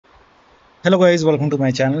Hello guys, welcome to my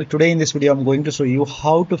channel. Today in this video I'm going to show you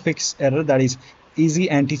how to fix error that is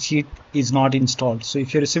EasyAntiCheat is not installed. So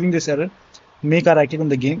if you're receiving this error, make a right click on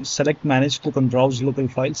the game, select manage, click on browse local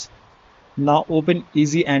files. Now open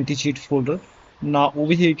EasyAntiCheat folder. Now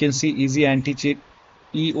over here you can see EasyAntiCheat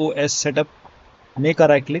EOS setup. Make a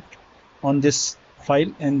right click on this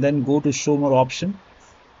file and then go to show more option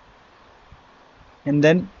and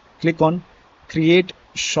then click on create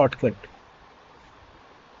shortcut.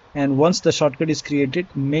 And once the shortcut is created,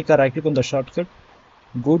 make a right click on the shortcut,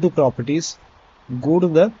 go to properties, go to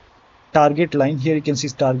the target line. Here you can see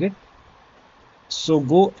target. So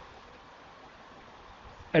go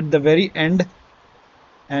at the very end,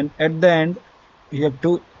 and at the end you have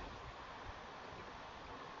to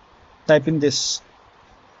type in this.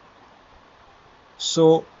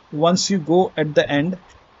 So once you go at the end,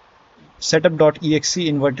 setup.exe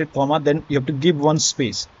inverted comma, then you have to give one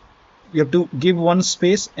space. You have to give one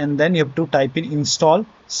space and then you have to type in install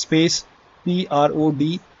space prod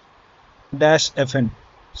 -fn.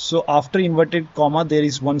 So after inverted comma there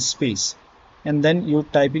is one space and then you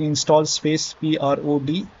type in install space prod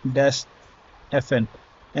 -fn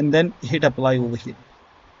and then hit apply over here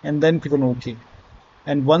and then click on OK.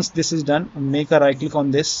 And once this is done, make a right click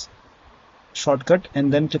on this shortcut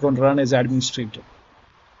and then click on run as administrator.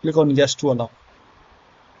 Click on yes to allow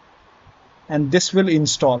and this will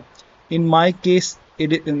install. In my case,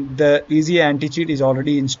 the EasyAntiCheat is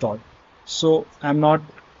already installed, so I'm not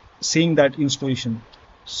seeing that installation.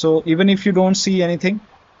 So even if you don't see anything,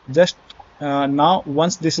 just now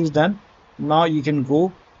once this is done, now you can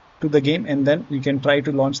go to the game and then you can try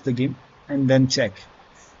to launch the game and then check.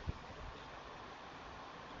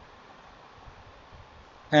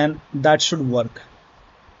 And that should work.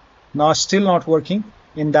 Now still not working.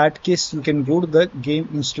 In that case, you can go to the game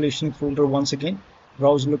installation folder once again,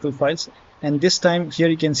 browse local files, and this time here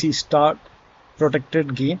you can see start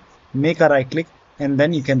protected game. Make a right click and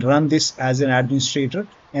then you can run this as an administrator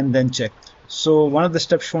and then check. So one of the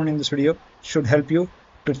steps shown in this video should help you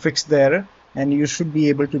to fix the error and you should be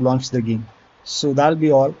able to launch the game. So that'll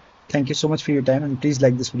be all. Thank you so much for your time and please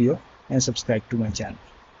like this video and subscribe to my channel.